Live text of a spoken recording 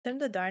Him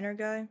the diner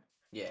guy?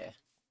 Yeah.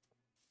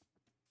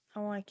 I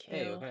want to kill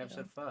Hey, welcome to him.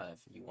 episode 5.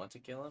 You want to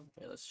kill him?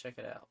 Here, let's check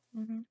it out.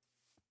 Mm-hmm.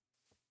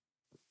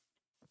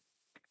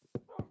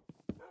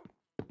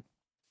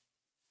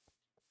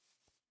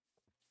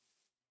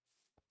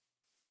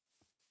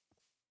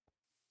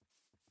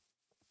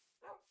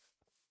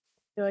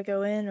 Do I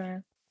go in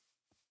or?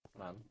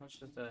 Hold on, let's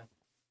just, I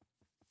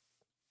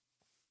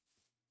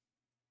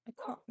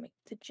can't make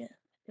the gym.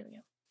 There we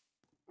go.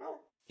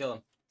 kill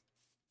him.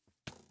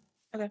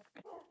 Okay.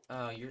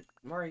 Oh, you're...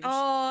 Mario,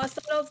 Oh,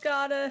 someone else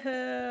got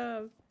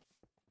him!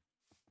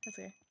 That's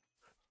okay.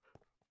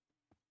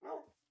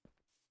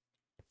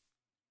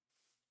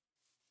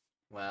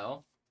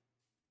 Well...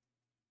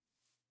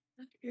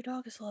 Your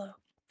dog is low.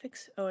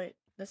 Fix. Oh, wait.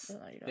 That's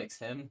not your dog. Fix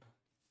him.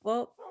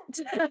 Well.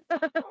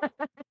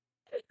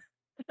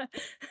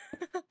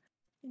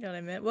 You know what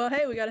I meant. Well,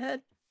 hey, we got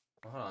ahead.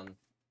 Well, hold on.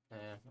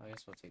 Yeah, I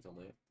guess we'll take the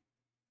loot.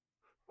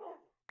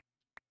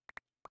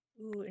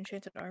 Ooh,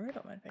 enchanted armor.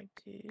 Don't mind if I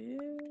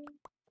do.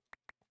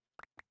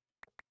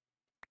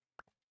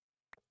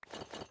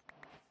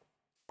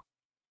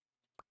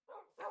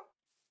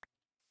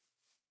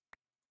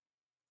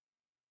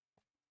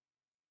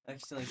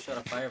 Accidentally shot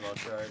a fireball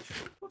charge.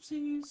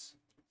 Whoopsies. Is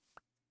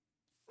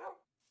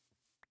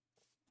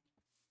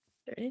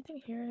there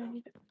anything here I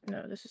need?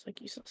 No, this is like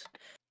useless.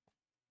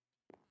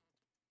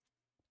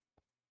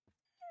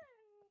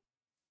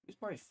 Who's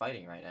Mario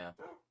fighting right now?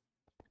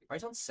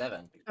 Mario's on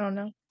 7. I don't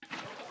know.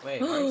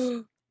 Wait,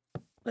 Mario's...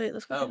 Wait,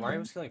 let's go. Oh, Mario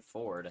was killing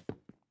Ford.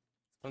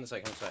 Come this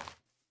way, come this way.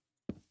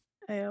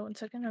 Hey, 1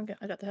 second.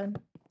 I got the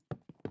head.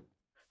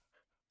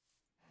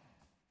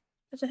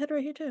 There's a head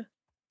right here too.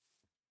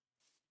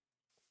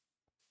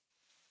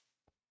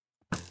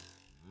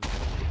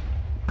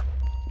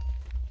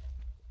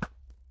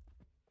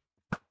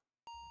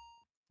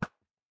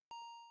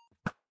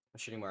 I'm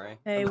shooting Mario.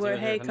 Hey,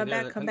 hey, come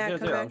back. I'm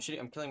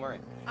killing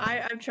Mario.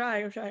 I'm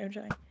trying.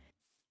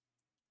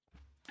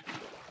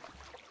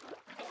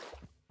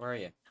 Where are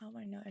you? How am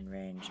I not in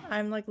range?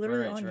 I'm like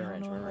literally on you.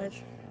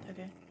 Range.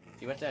 Okay.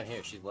 She went down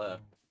here. She's low.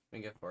 We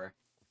can go for her.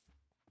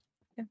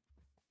 Yeah.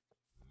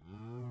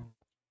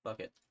 Fuck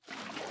it.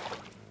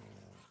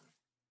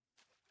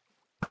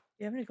 Do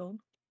you have any gold?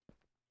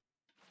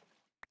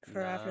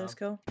 For after this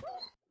kill?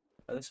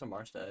 At least some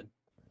Mars died.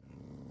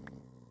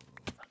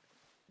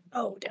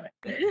 Oh, damn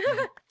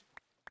it.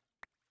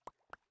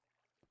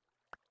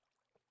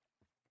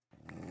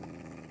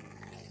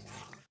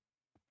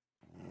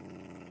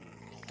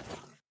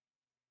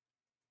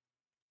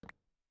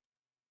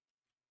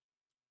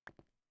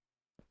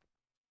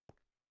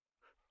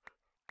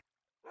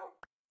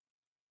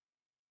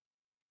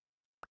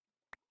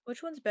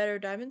 Which one's better,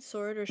 Diamond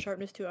Sword or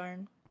Sharpness 2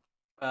 Iron?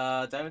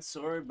 Diamond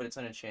Sword, but it's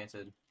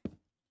unenchanted.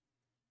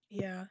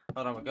 Yeah.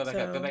 Hold on, go back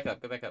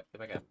up.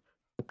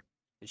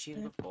 Did she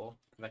have a full?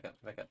 Come back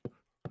up.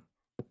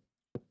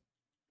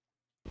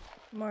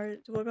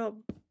 What about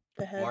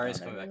the head? Mari's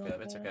coming back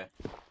up, it's okay.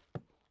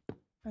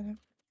 Okay.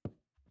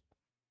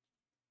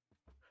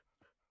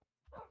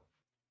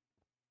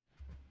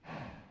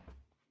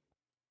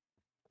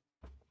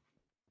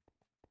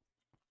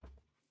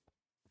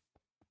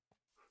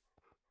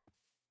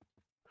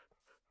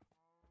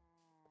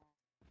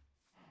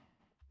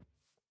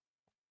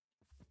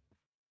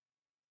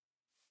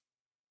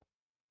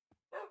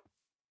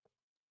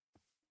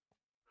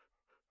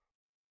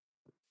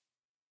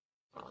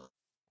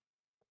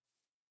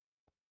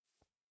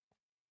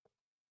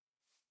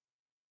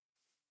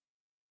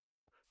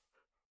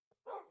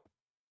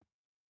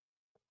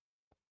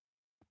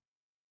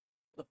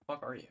 What the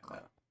fuck are you? Oh.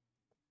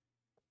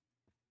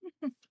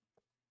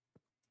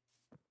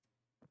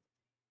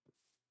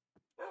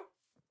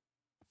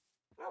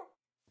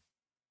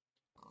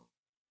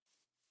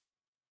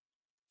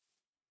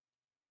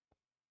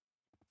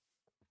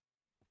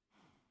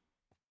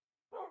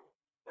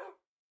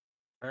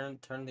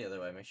 Turn the other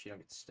way. Make sure you don't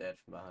get stabbed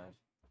from behind.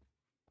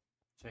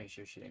 Just make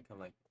sure she didn't come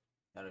like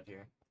out of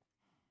here.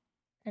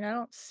 And I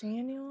don't see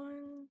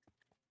anyone.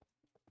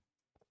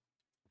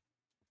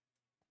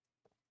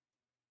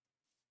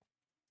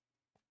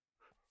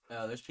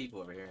 Oh, there's people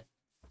over here.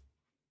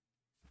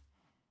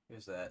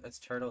 Who's that? That's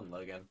Turtle and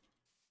Logan.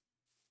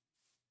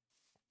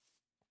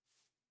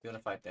 If you want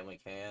to fight them, we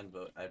can,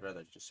 but I'd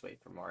rather just wait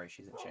for Mari.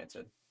 She's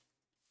enchanted.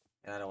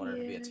 And I don't want her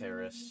to be a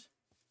terrorist.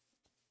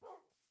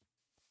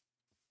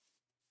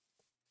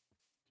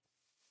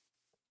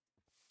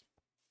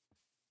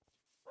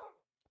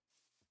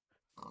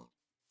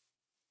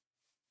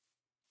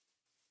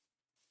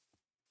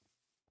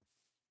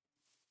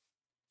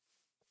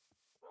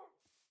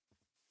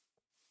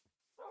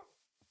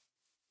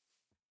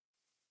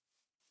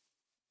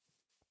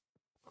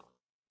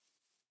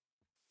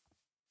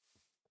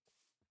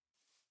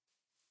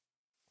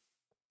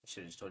 I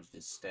should have just told you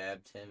to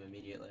stabbed him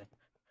immediately.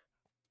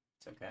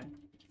 It's okay.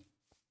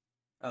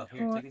 Oh,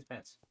 here, take these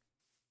pants.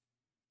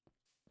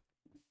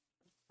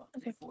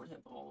 Okay. Ford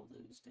have all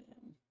those, damn.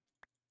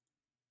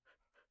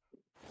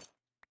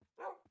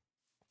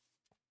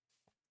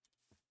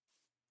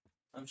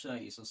 I'm sure I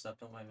useless stuff,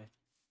 don't mind me.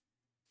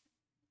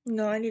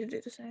 No, I need to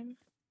do the same.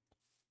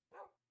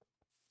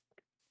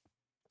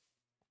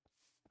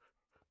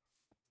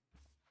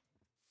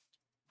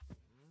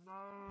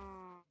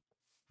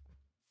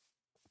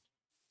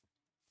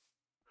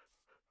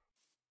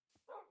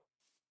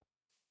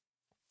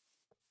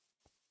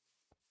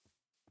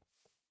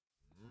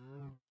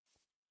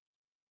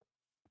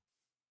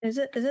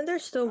 Isn't there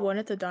still one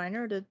at the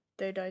diner, or did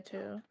they die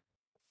too?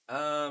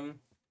 God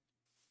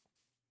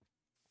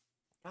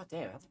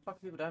damn, how the fuck are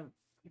people dying from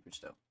creepers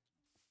still?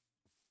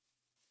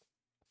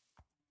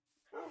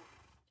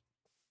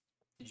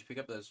 Did you pick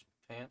up those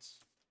pants?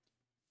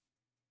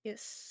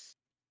 Yes.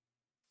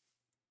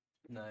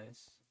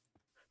 Nice.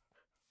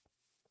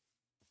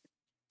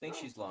 Think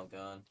she's long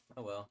gone.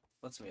 Oh well.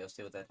 Let somebody else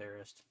deal with that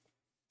terrorist.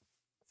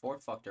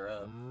 Ford fucked her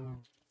up.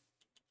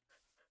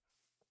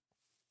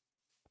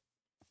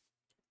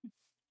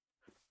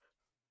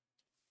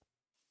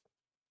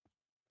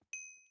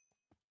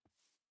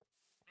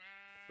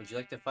 Would you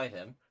like to fight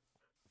him?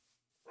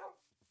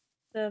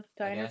 The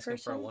I can diner ask him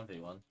for a person?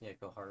 1v1. Yeah,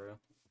 go Haru.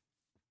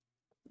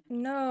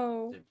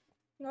 No. Dude.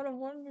 Not a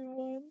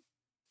 1v1.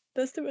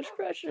 That's too much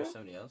pressure. There's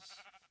somebody else.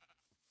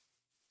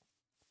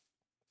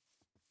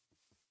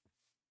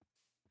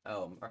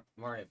 Oh,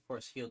 Mario, of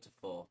course, healed to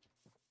full.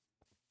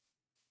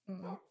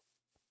 Mm.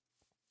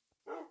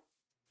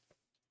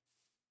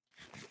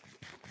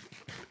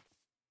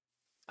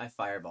 I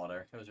fireballed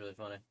her. It was really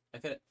funny.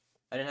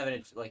 I didn't have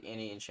any, like,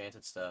 any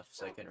enchanted stuff,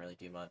 so I couldn't really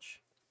do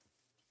much.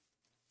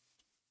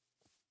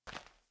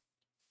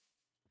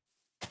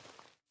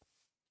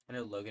 I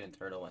know Logan and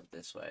Turtle went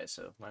this way,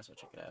 so might as well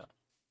check it out.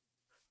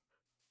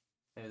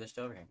 Maybe they're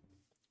still over here.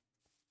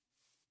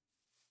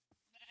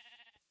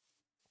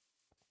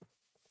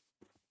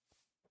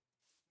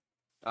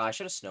 Oh, I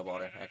should have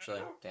snowballed her, actually.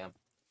 Damn.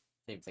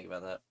 Didn't even think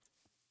about that.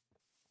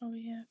 Oh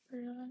yeah,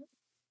 forgot.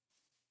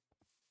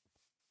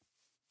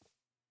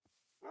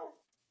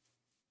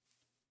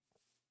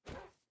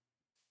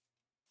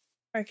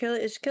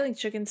 Is killing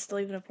chickens still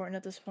even important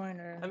at this point,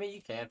 or? I mean,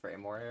 you can for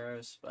more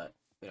arrows, but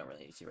we don't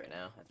really need to right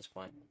now at this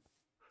point.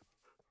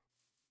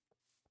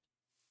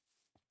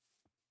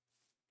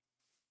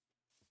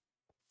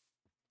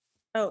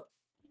 Oh,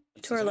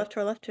 to our left,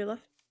 to our left, to our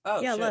left.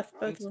 Oh, yeah, shit. left,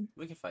 both of them.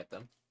 We can fight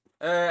them.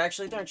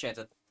 Actually, they're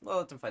enchanted. Well,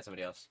 let them fight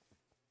somebody else.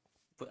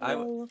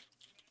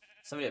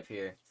 Somebody up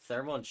here.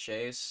 Thermal and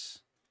Chase.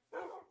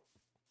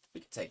 We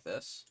can take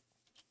this.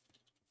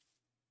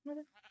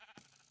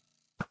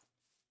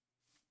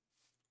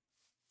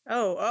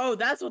 Oh,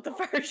 that's what the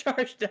fire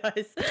charge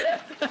does.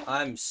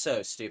 I'm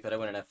so stupid. I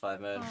went in F5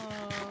 mode.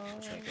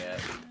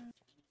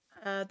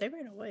 They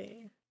ran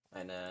away.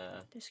 I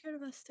know. They're scared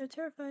of us. They're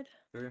terrified.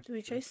 True. Do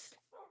we chase?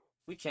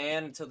 We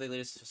can until they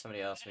lead us to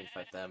somebody else. We can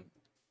fight them.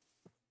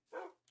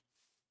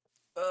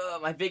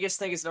 My biggest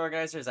thing as an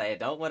organizer is I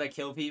don't want to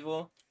kill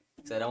people.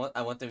 Because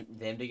I want them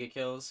to get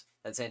kills.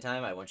 At the same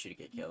time, I want you to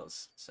get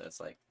kills. So it's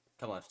like,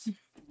 come on.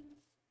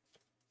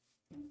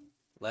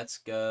 Let's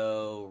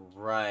go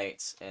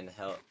right and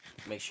help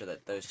make sure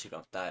that those two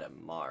don't die to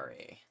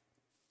Mari.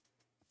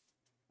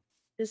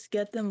 Just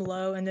get them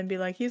low and then be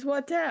like, he's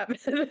one tap. And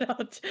then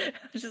I'll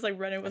just like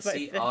running with my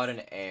fist. Odd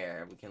and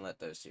air. We can let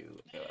those two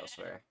go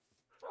elsewhere.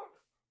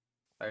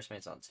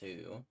 Firespain's on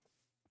 2.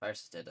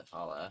 Fire's dead to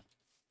Hala.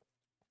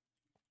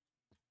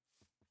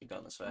 Keep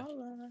going this way.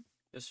 Hala.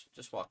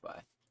 Just walk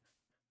by.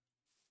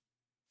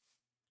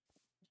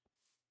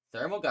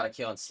 Thermal got a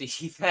kill on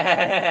Steve.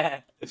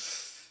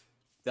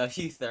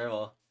 W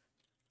Thermal.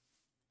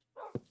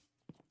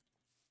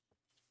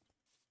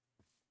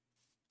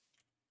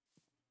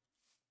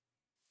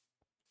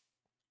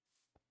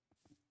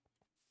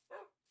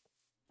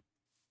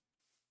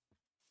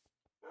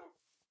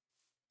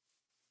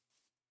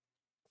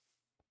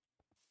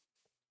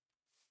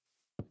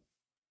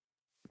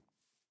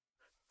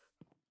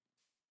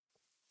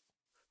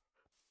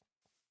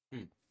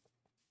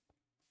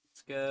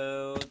 Let's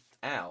go.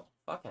 Ow.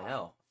 Fucking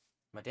hell.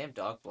 My damn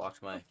dog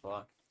blocked my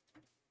block.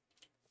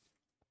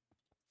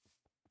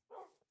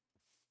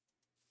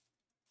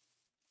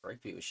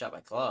 Breakbeat was shot by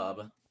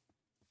Club.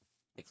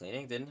 The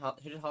cleaning?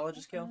 Who did Hollow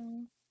just kill?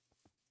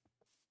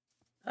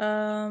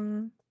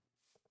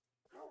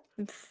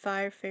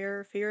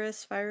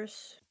 Fierce.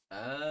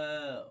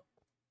 Oh.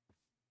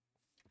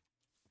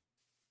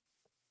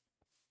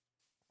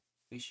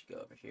 We should go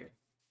over here.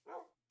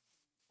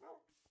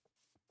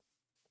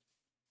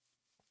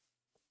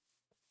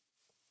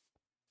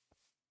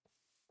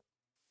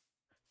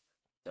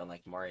 Don't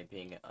like Mari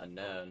being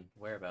unknown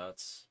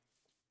whereabouts.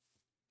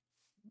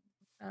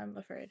 I'm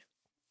afraid.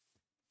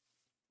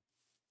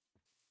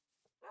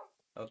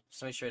 Oh,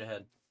 somebody straight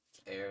ahead.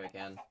 Air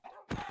again.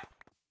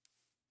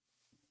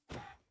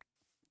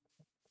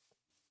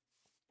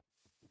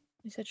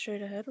 You said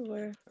straight ahead or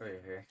where? Over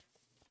here.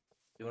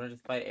 Do you want to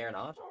just fight Air and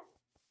Odd?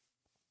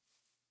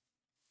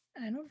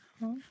 I don't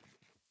know.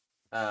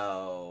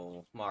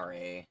 Oh,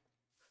 Mari.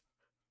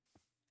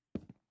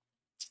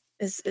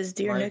 Is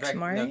Deer next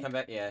Mari? No, come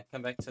back. Yeah,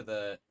 come back to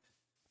the.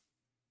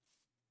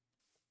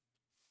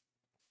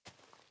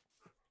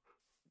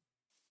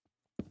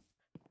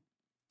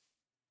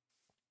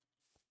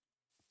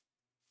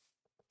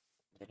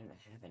 They didn't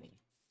have any.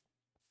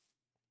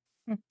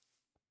 Hmm.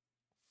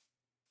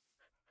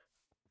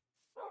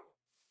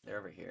 They're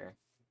over here.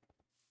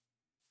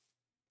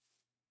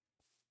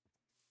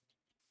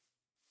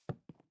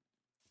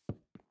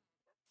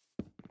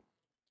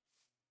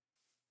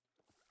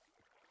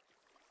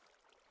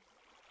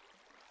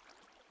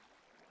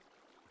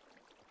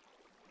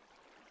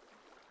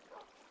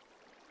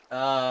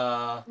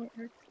 I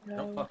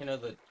don't fucking know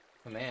the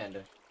command.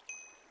 Let's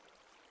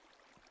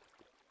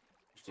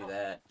do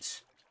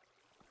that.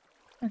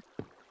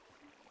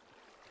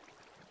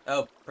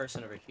 Oh,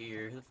 person over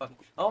here. Who the fuck?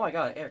 Oh my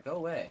god, Eric, go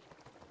away.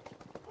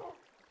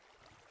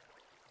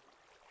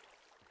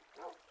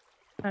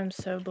 I'm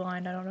so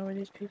blind. I don't know where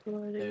these people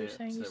are that They're you're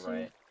saying to you the see.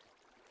 right.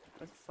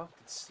 Where the fuck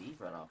did Steve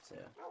run off to?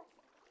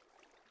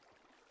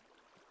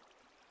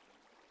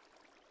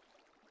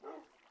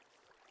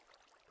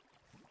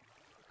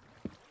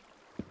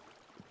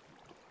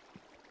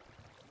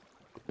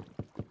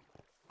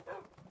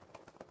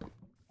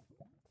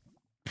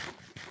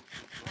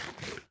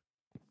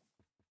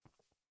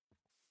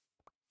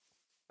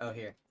 Oh,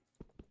 here.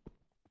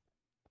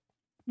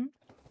 Hmm?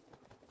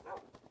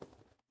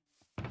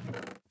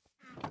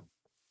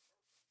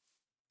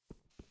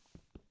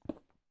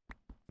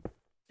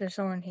 There's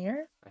someone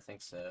here? I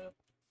think so.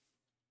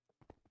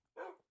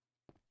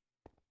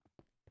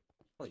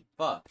 Holy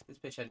fuck, this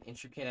bitch had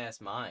intricate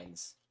ass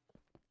mines.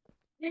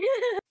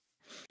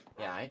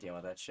 Yeah, I ain't dealing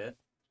with that shit.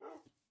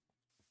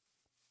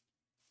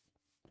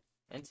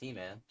 NT,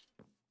 man.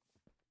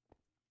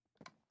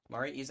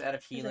 Mari is out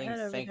of There's a healing, head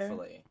over there.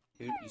 thankfully.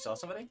 Who, you saw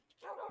somebody?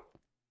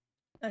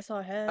 I saw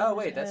a head. Oh, There's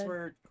wait, a that's head.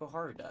 where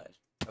Koharu died.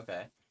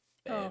 Okay.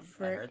 Oh, Babe, I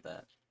frick. heard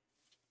that.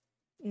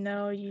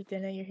 No, you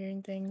didn't. You're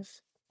hearing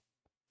things.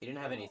 He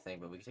didn't have anything,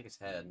 but we can take his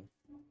head.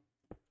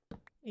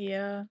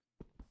 Yeah.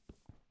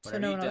 So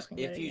Whenever no you one else can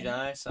get if it you yet.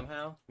 die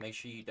somehow, make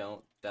sure you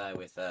don't die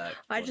with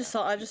I just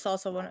saw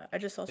someone. I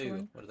just saw Who?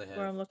 someone What do they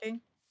where have? I'm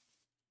looking.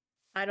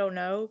 I don't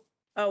know.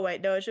 Oh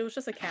wait, no, it was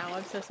just a cow.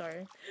 I'm so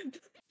sorry.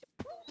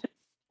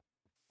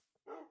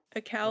 A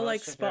cow Well,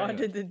 like let's check it out spawned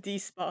anyway. and then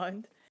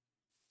despawned.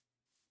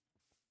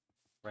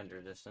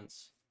 Render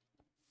distance.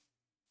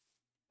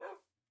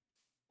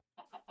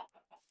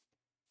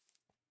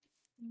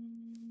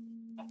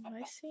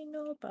 I see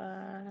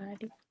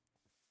nobody.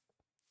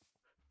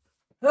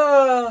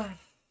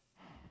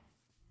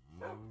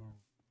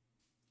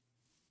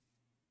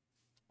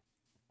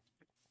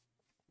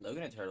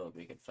 Logan and Turtle would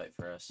be a good fight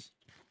for us.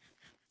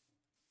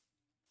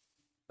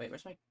 Wait,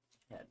 where's my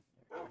head?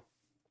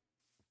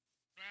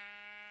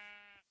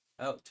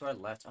 Oh, to our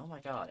left. Oh my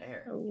god,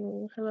 air.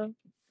 Oh, hello.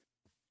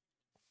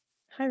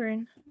 Hi,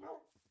 Rain.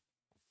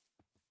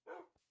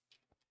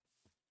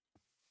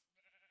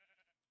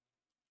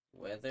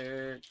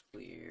 Weather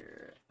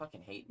clear. I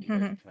fucking hate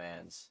numeric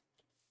commands.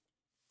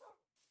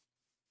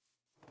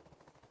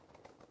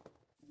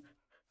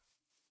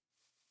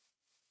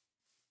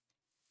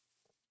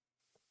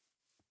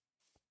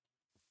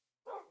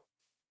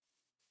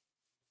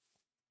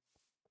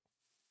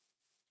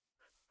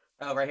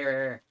 Oh, right here, right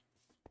here.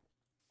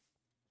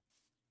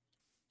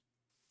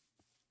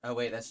 Oh,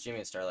 wait, that's Jimmy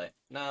and Starlight.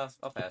 No,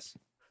 I'll pass.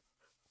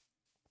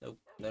 Nope.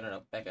 No, no,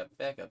 no. Back up,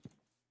 back up.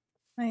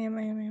 I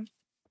am.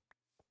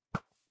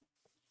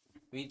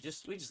 We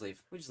just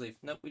leave. We just leave.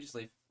 Nope, we just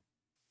leave.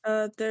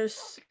 There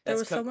was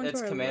someone to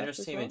That's our Commander's left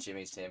as team well. and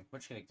Jimmy's team. We're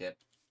just gonna dip.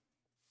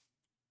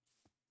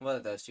 We'll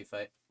let those two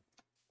fight.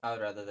 I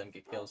would rather them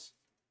get kills.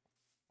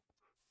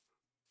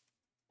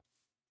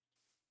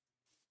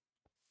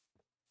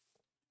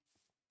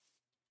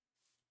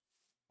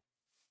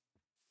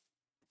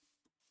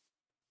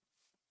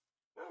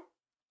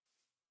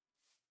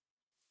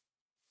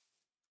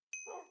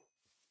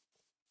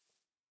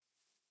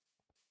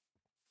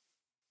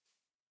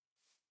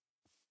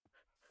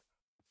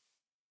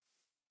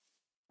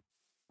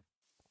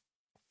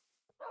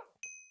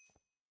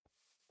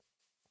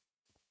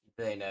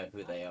 They know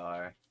who they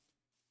are.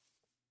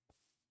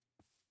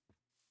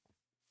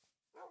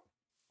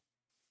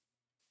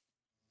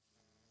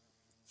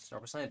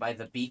 Start slain by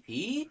the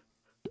BP?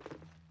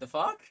 The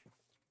fuck?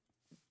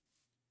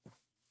 What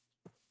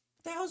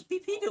the hell's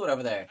BP doing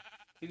over there?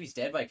 BP's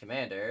dead by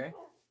Commander.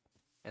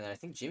 And then I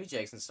think Jimmy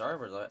Jakes and Star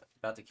were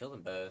about to kill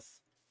them both.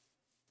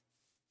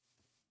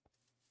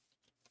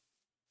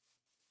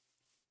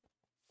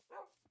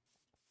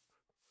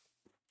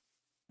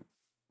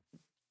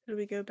 Did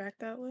we go back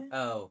that way?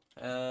 Oh,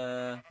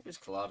 here's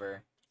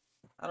Clobber.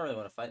 I don't really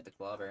want to fight the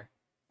Clobber.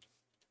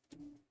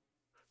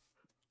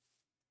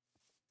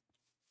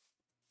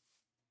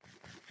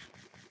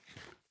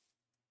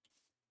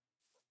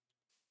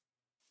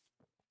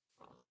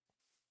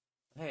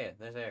 Hey,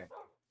 there's air.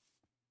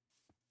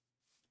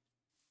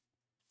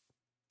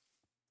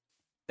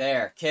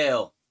 There,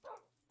 kill.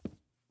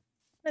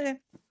 Okay.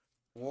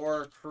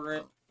 War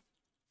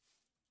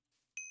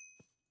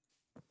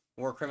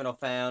criminal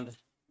found.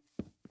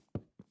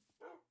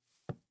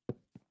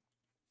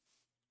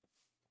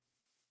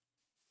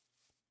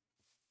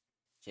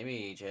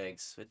 Jimmy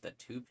Jakes with the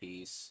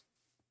 2-piece.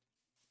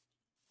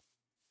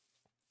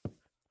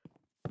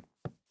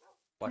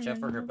 Watch out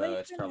for her Running bow. away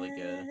It's from probably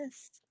good.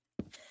 us.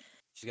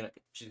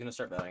 She's gonna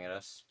start bowing at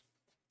us.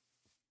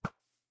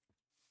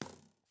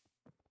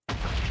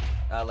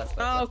 Left click,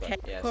 left Okay, click.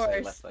 Yeah, of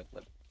say course. left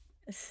click.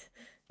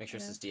 Make sure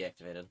this is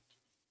deactivated.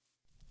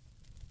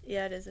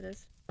 Yeah, it is. It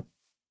is.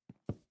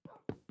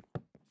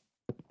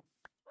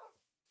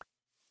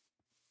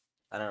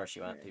 I don't know where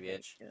she went,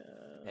 PBH. Go.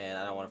 And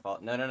I don't want to follow.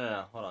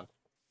 No, hold on.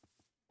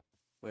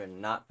 We're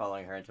not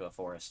following her into a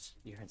forest.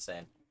 You're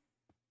insane.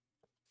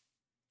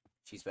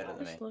 She's better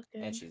than me.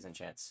 Looking. And she's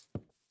enchants.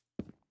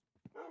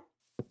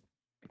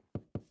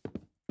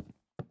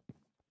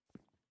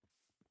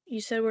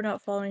 You said we're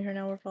not following her,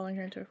 now we're following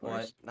her into a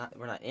forest.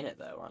 We're not in it,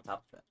 though. We're on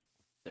top of it.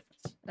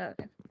 Difference. Oh,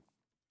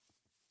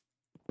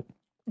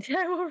 okay.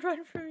 I will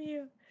run from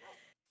you.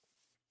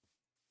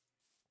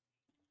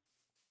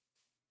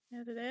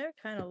 Yeah, today are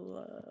kind of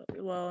low.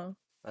 Well,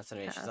 That's what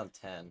I mean. She's on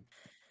 10.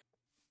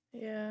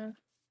 Yeah.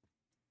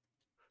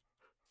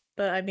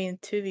 But I mean,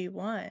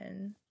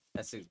 2v1.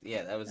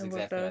 Yeah, that was And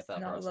exactly we're my both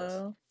thought not process.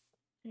 low.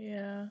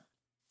 Yeah.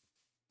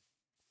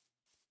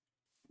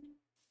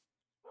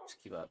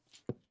 Just keep up.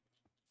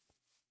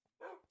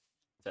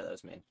 Sorry, that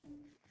was mean.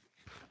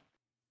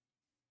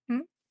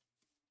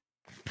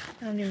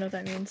 I don't even know what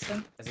that means,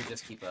 so. I said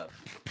just keep up.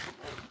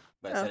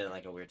 But I said it in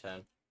like a weird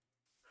tone.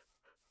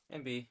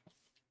 And B.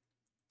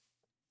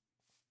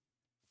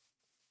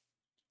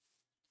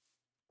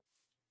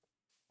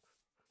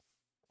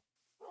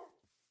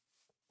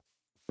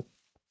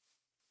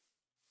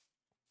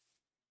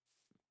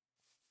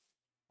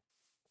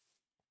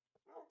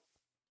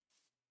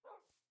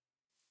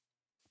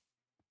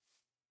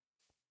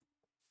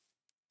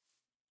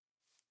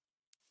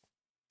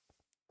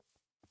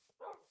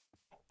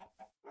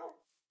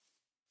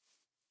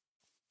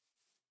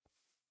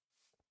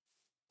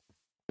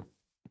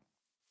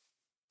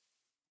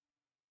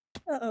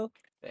 Uh-oh.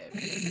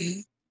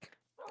 Babe.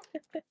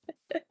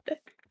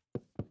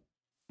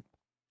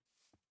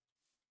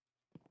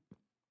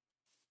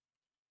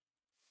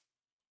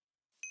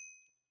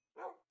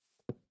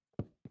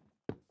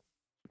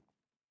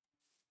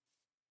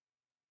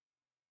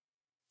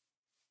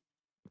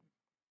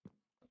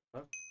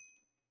 Huh?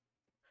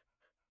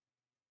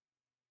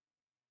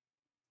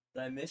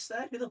 Did I miss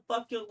that? Who the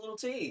fuck killed Little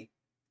T?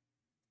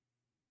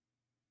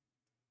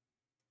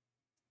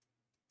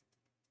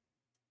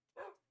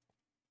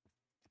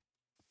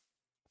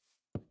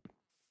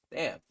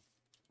 Damn.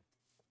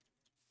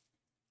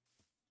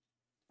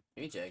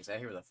 Hey, Jags, out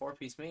here with a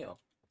 4-piece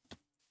meal.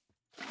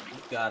 You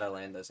gotta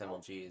land those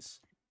MLGs.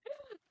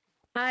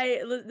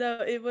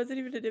 No, it wasn't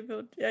even a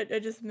difficult. I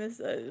just missed.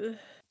 We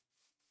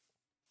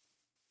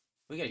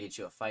gotta get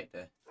you a fight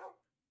to.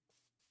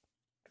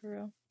 For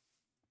real.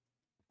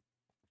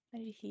 I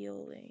need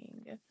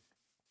healing.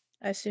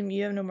 I assume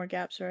you have no more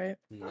gaps, right?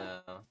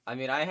 No. I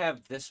mean, I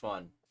have this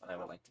one, but I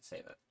would like to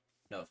save it.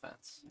 No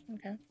offense.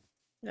 Okay.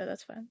 No,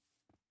 that's fine.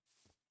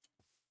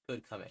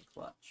 Could come in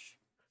clutch.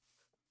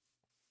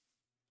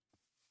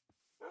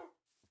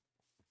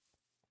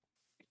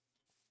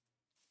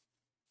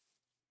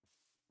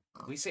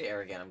 If we say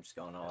air again, I'm just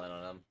going all in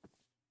on him.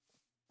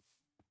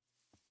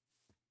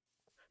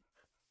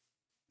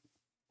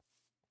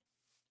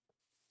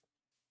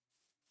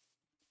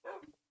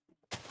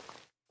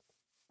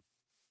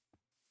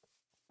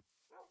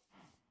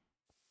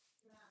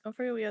 Don't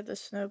forget we have the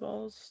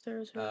snowballs.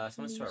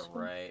 Someone's to our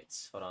right.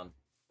 Hold on.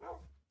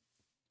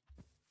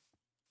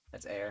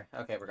 That's air.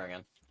 Okay, we're going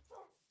in.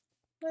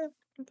 Yeah,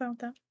 I'm fine with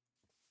that.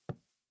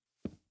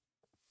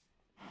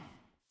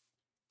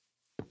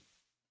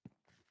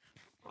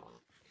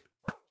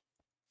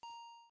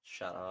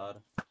 Shut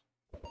odd.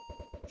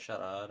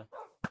 Shut odd.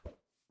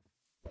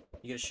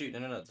 You gotta shoot.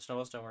 No. The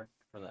snowballs don't work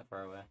from that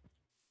far away.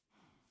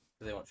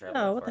 Because they won't travel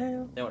that what far. the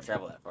hell? They won't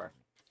travel that far.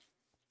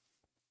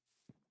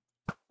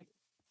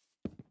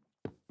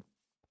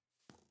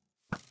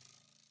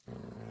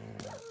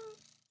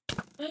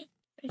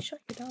 Hey,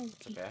 shut your dog.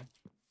 Okay.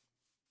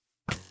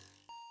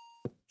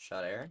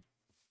 Shot air.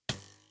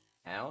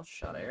 Ow,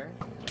 shot air.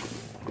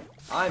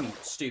 I'm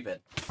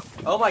stupid.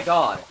 Oh my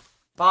god.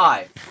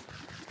 5.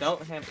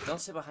 Don't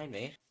sit behind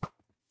me.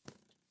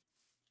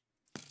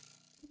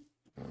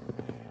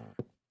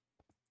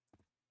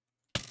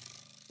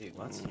 Dude,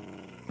 what?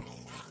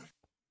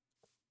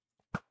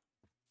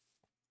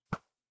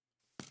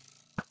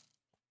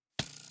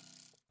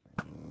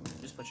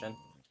 Just push in.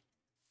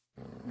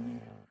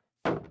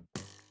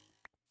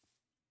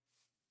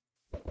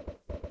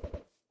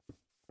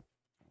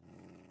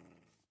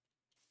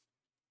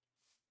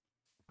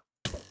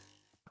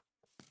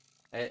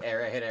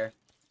 Hit air.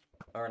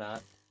 Or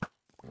not.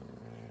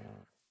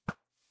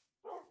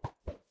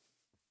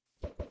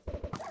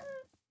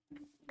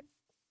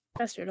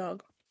 That's your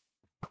dog.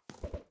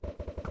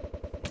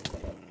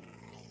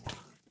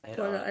 I hit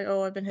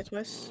I've been hit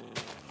twice.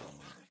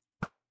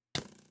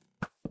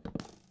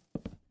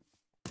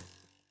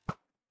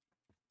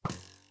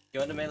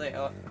 Go into melee.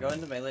 Oh, go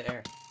into melee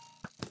air.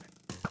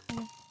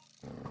 Okay.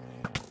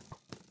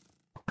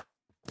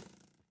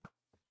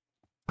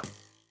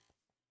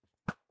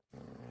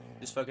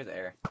 Just focus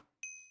air.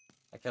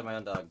 killed my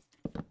own dog.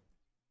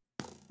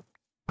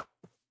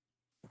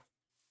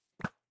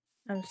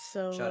 I'm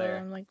so Shot low. air.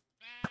 I'm like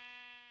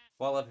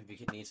Wall up if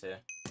you need to.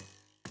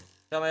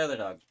 Kill my other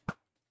dog.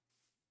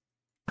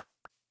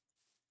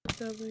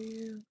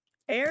 W.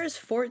 Air is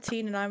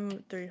 14 and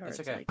I'm 3 hearts.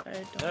 It's okay. Like, I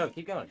don't... No,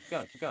 keep going. Keep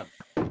going. Keep going.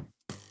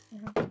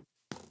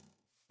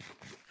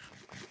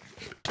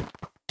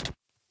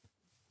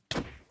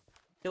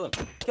 Kill him.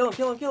 Kill him.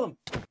 Kill him. Kill him.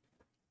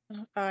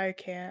 I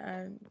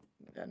can't.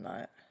 I'm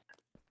not.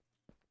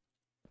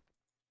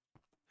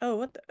 Oh,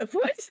 what the?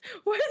 What?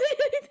 What are they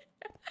doing?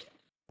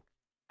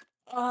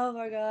 Oh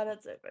my god,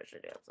 that's so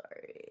frustrating. I'm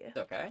sorry. It's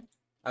okay.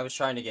 I was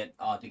trying to get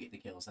the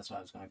kills. That's why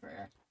I was going for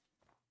air.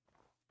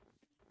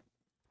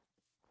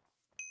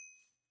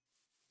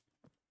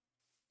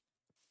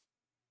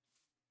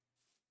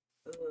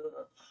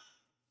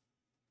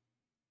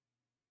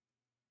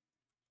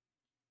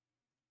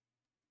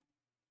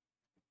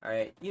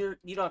 Alright, you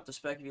don't have to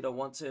spec if you don't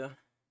want to.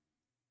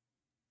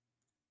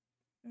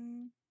 I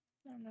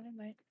don't know. I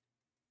might.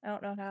 I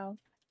don't know how.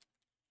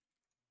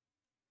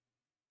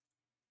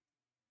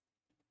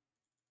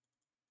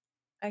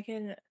 I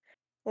can.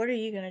 What are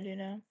you gonna do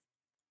now?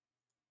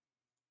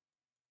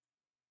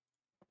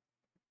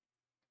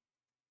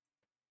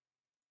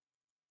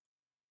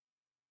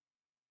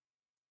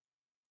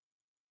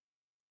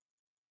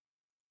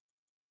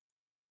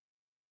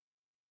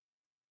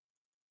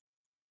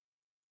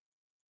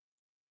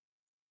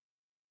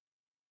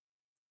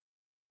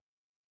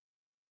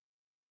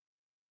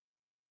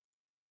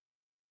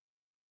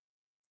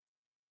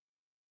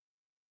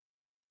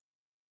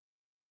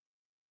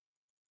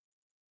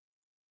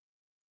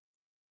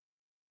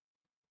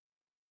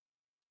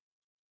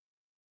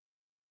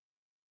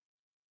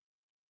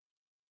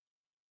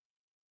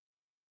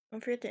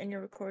 Don't forget to end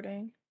your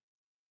recording.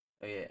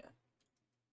 Oh yeah.